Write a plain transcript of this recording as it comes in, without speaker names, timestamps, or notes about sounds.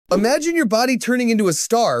Imagine your body turning into a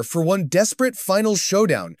star for one desperate final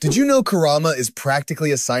showdown. Did you know Kurama is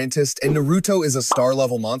practically a scientist and Naruto is a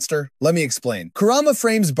star-level monster? Let me explain. Kurama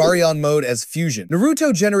frames Baryon Mode as fusion.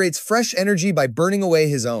 Naruto generates fresh energy by burning away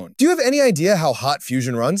his own. Do you have any idea how hot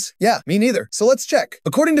fusion runs? Yeah, me neither. So let's check.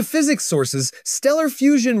 According to physics sources, stellar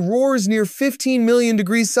fusion roars near 15 million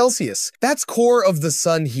degrees Celsius. That's core of the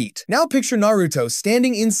sun heat. Now picture Naruto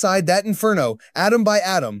standing inside that inferno, atom by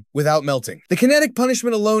atom, without melting. The kinetic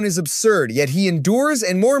punishment alone is absurd, yet he endures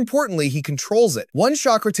and more importantly, he controls it. One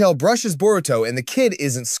chakra tail brushes Boruto and the kid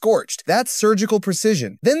isn't scorched. That's surgical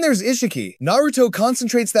precision. Then there's Ishiki. Naruto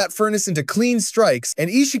concentrates that furnace into clean strikes and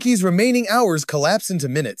Ishiki's remaining hours collapse into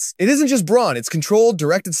minutes. It isn't just brawn, it's controlled,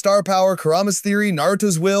 directed star power, Kurama's theory,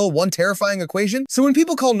 Naruto's will, one terrifying equation. So when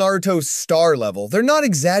people call Naruto star level, they're not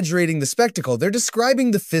exaggerating the spectacle, they're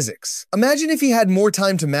describing the physics. Imagine if he had more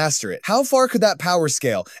time to master it. How far could that power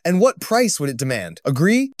scale and what price would it demand?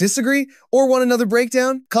 Agree? Disagree? Or want another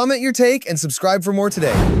breakdown? Comment your take and subscribe for more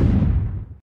today.